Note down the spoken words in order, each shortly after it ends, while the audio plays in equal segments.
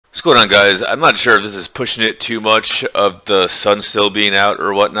What's going on, guys? I'm not sure if this is pushing it too much of the sun still being out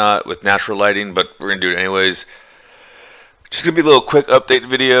or whatnot with natural lighting, but we're going to do it anyways. Just going to be a little quick update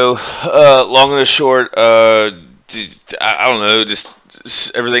video. Long and the short, I don't know, just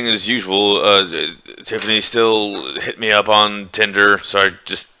everything as usual. Tiffany still hit me up on Tinder, so I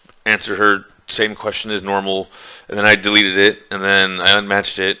just answered her same question as normal, and then I deleted it, and then I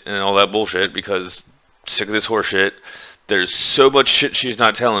unmatched it, and all that bullshit, because sick of this horse shit. There's so much shit she's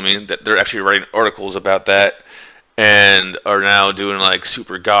not telling me that they're actually writing articles about that and are now doing like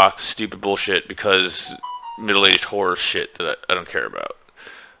super goth stupid bullshit because middle-aged horror shit that I don't care about.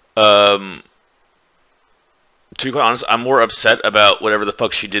 To be quite honest, I'm more upset about whatever the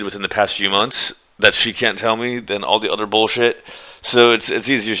fuck she did within the past few months that she can't tell me than all the other bullshit. So it's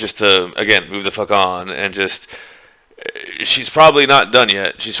easier just to, again, move the fuck on and just... She's probably not done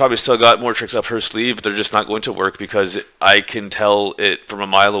yet. She's probably still got more tricks up her sleeve, but they're just not going to work because I can tell it from a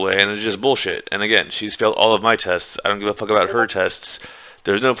mile away, and it's just bullshit. And again, she's failed all of my tests. I don't give a fuck about her tests.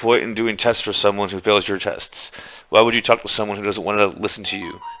 There's no point in doing tests for someone who fails your tests. Why would you talk to someone who doesn't want to listen to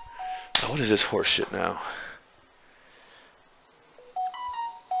you? Oh, what is this horse shit now?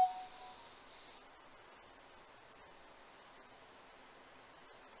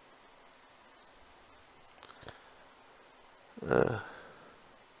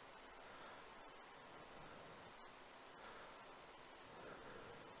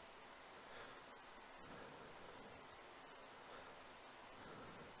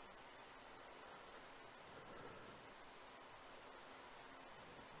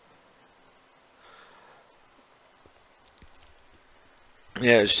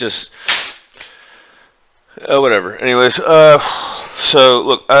 Yeah, it's just whatever. Anyways, so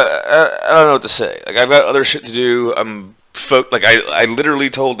look, I don't know what to say. Like, I've got other shit to do. I literally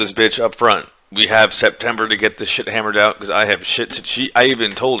told this bitch up front, we have September to get this shit hammered out because I have shit to. I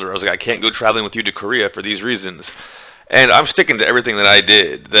even told her, I was like, I can't go traveling with you to Korea for these reasons, and I'm sticking to everything that I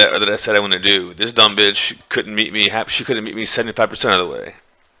did that I said I want to do. This dumb bitch couldn't meet me. She couldn't meet me 75% of the way.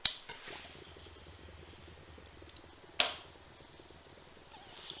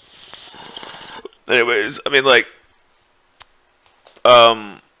 Anyways, I mean, like,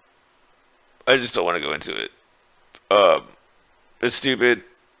 I just don't want to go into it. It's stupid.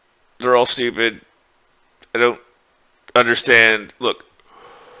 They're all stupid. I don't understand. Look.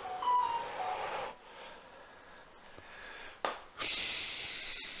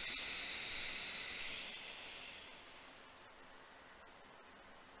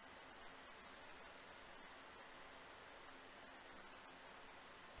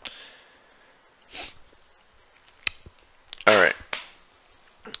 Alright.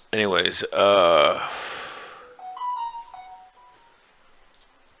 Anyways, alright.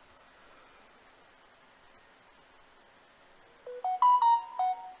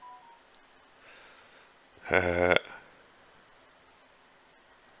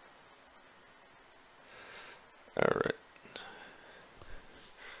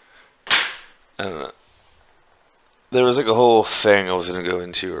 I don't know. There was like a whole thing I was gonna go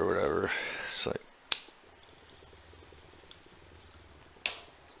into or whatever. It's like,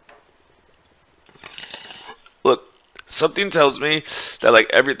 look, something tells me that like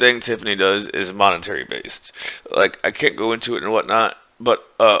everything Tiffany does is monetary based. Like, I can't go into it and whatnot, but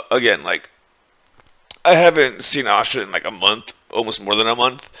again, like, I haven't seen Asha in like a month, almost more than a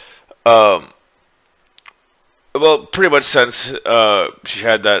month. Well, pretty much since she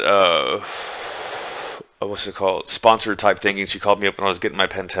had that what's it called, sponsor type thinking. She called me up when I was getting my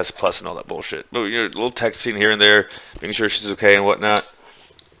pen test plus and all that bullshit. But, you know, little texting here and there, making sure she's okay and whatnot.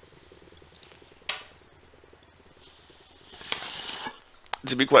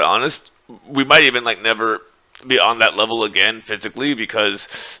 To be quite honest, we might even like never be on that level again physically, because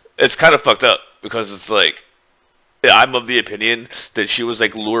it's kind of fucked up. Because it's like, yeah, I'm of the opinion that she was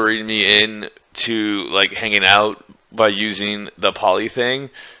like luring me in to like hanging out by using the poly thing.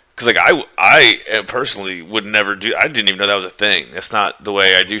 Because like I personally would never do. I didn't even know that was a thing. That's not the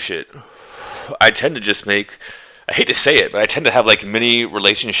way I do shit. I tend to just make. I hate to say it, but I tend to have like mini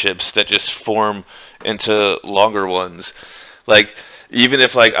relationships that just form into longer ones. Like, even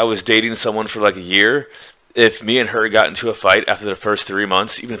if like I was dating someone for like a year, if me and her got into a fight after the first 3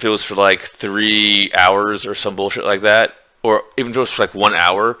 months, even if it was for like 3 hours or some bullshit like that, or even if it was for like 1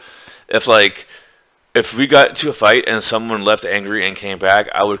 hour, if we got into a fight and someone left angry and came back,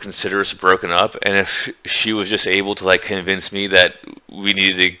 I would consider us broken up. And if she was just able to like convince me that we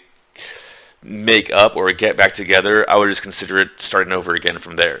needed to make up or get back together, I would just consider it starting over again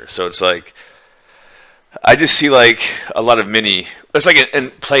from there. So it's like, I just see like a lot of it's like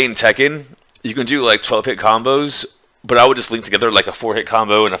in playing Tekken, you can do like 12-hit combos but I would just link together like a 4-hit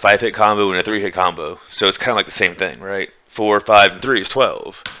combo and a 5-hit combo and a 3-hit combo. So it's kind of like the same thing, right? 4, 5, and 3 is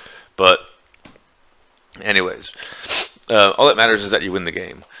 12. But anyways, all that matters is that you win the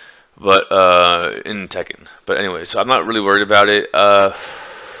game. But in Tekken. But anyway, so I'm not really worried about it. I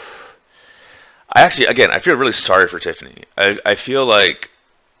actually, again, I feel really sorry for Tiffany. I feel like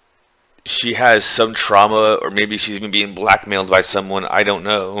she has some trauma, or maybe she's even being blackmailed by someone. I don't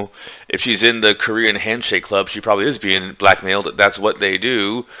know. If she's in the Korean handshake club, she probably is being blackmailed. That's what they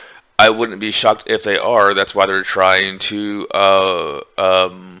do. I wouldn't be shocked if they are. That's why they're trying to, or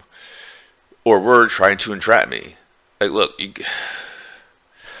were trying to entrap me. Like, look,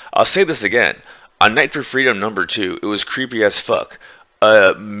 I'll say this again. On Night for Freedom #2, it was creepy as fuck.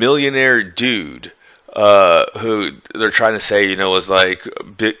 A millionaire dude, who they're trying to say, you know, was like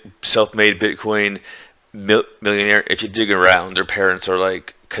self-made Bitcoin millionaire. If you dig around, their parents are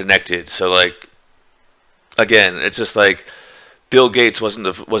like connected. So like, again, it's just like Bill Gates wasn't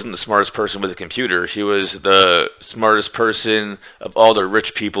the smartest person with a computer. He was the smartest person of all the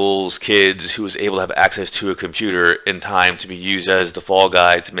rich people's kids who was able to have access to a computer in time to be used as the fall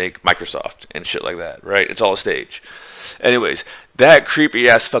guy to make Microsoft and shit like that, right? It's all a stage. Anyways, that creepy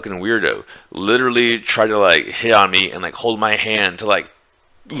ass fucking weirdo literally tried to like hit on me and like hold my hand to like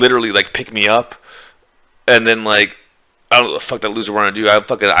literally like pick me up, and then like, I don't know what the fuck that loser wanted to do. I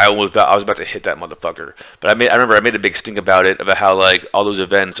was about to hit that motherfucker. But I remember I made a big stink about it, about how like all those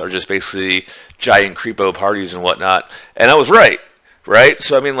events are just basically giant creepo parties and whatnot. And I was right. Right?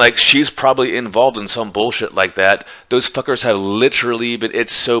 So I mean, like, she's probably involved in some bullshit like that. Those fuckers have literally been,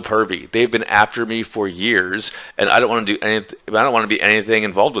 it's so pervy. They've been after me for years, and I don't want to do anything, I don't want to be anything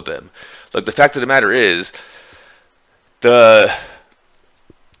involved with them. Like, the fact of the matter is, the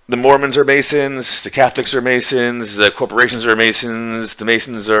Mormons are Masons, the Catholics are Masons, the corporations are Masons,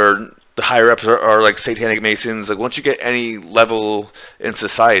 the higher ups are like satanic Masons. Like, once you get any level in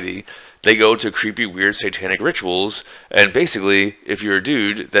society, they go to creepy, weird, satanic rituals, and basically, if you're a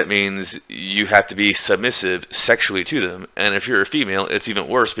dude, that means you have to be submissive sexually to them, and if you're a female, it's even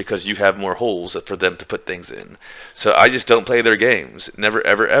worse because you have more holes for them to put things in. So I just don't play their games. Never,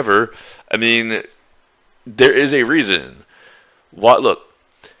 ever, ever. I mean, there is a reason. Look,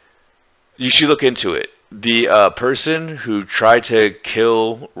 you should look into it. The person who tried to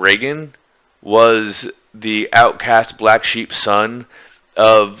kill Reagan was the outcast black sheep son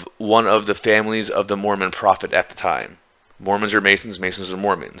of one of the families of the Mormon prophet at the time. Mormons are Masons, Masons are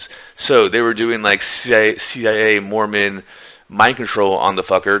Mormons. So they were doing like CIA Mormon mind control on the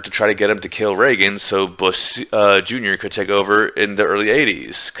fucker to try to get him to kill Reagan so Bush Jr. could take over in the early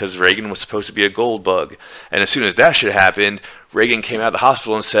 80s, because Reagan was supposed to be a gold bug. And as soon as that shit happened, Reagan came out of the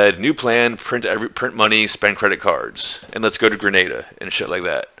hospital and said, new plan, print money, spend credit cards, and let's go to Grenada and shit like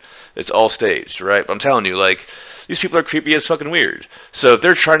that. It's all staged, right? But I'm telling you, like, these people are creepy as fucking weird. So if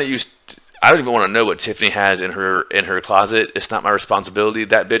they're trying to use, I don't even want to know what Tiffany has in her closet. It's not my responsibility.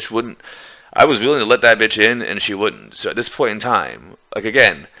 That bitch wouldn't. I was willing to let that bitch in, and she wouldn't. So at this point in time, like,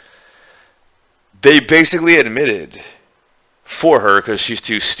 again, they basically admitted for her, because she's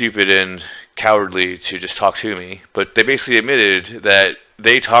too stupid and cowardly to just talk to me, but they basically admitted that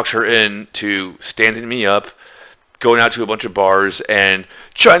they talked her into standing me up, going out to a bunch of bars, and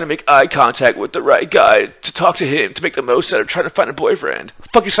trying to make eye contact with the right guy to talk to him, to make the most out of trying to find a boyfriend.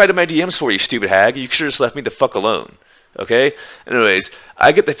 Fuck you, slide my DMs for, you stupid hag. You should have just left me the fuck alone. Okay? Anyways,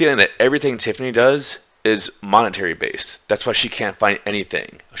 I get the feeling that everything Tiffany does is monetary based. That's why she can't find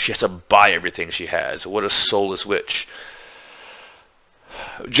anything. She has to buy everything she has. What a soulless witch.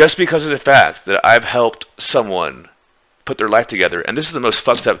 Just because of the fact that I've helped someone put their life together, and this is the most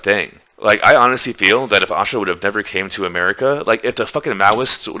fucked up thing. Like, I honestly feel that if Asha would have never came to America, like, if the fucking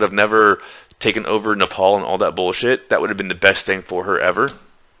Maoists would have never taken over Nepal and all that bullshit, that would have been the best thing for her ever.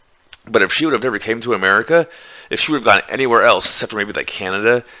 But if she would have never came to America, if she would have gone anywhere else, except for maybe like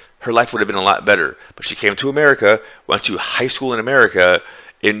Canada, her life would have been a lot better. But she came to America, went to high school in America,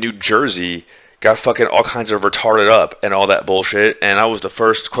 in New Jersey, got fucking all kinds of retarded up and all that bullshit, and I was the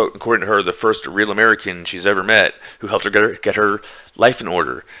first, quote, according to her, the first real American she's ever met who helped her get her life in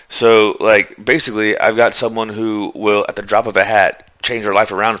order. So, like, basically, I've got someone who will, at the drop of a hat, change her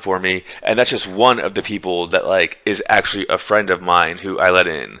life around for me, and that's just one of the people that, like, is actually a friend of mine who I let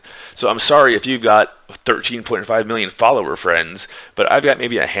in. So I'm sorry if you've got 13.5 million follower friends, but I've got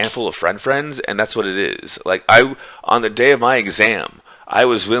maybe a handful of friends, and that's what it is. Like, on the day of my exam, I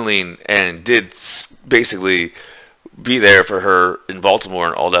was willing and did basically be there for her in Baltimore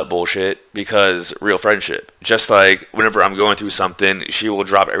and all that bullshit because real friendship. Just like whenever I'm going through something, she will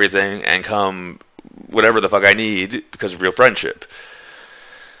drop everything and come whatever the fuck I need because of real friendship.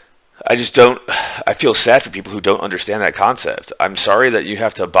 I just don't. I feel sad for people who don't understand that concept. I'm sorry that you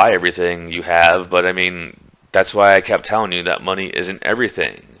have to buy everything you have, but I mean, that's why I kept telling you that money isn't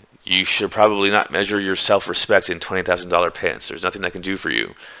everything. You should probably not measure your self-respect in $20,000 pants. There's nothing that can do for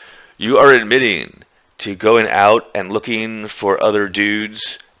you. You are admitting to going out and looking for other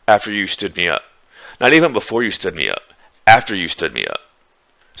dudes after you stood me up. Not even before you stood me up. After you stood me up.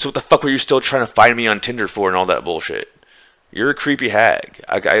 So what the fuck were you still trying to find me on Tinder for and all that bullshit? You're a creepy hag.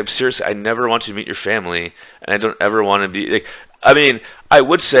 I'm serious. I never want to meet your family, and I don't ever want to be like. I mean, I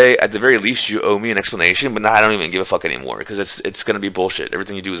would say at the very least you owe me an explanation, but now I don't even give a fuck anymore because it's gonna be bullshit.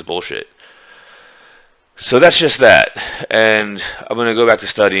 Everything you do is bullshit. So that's just that, and I'm gonna go back to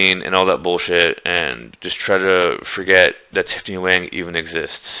studying and all that bullshit, and just try to forget that Tiffany Wang even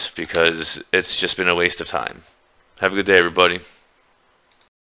exists because it's just been a waste of time. Have a good day, everybody.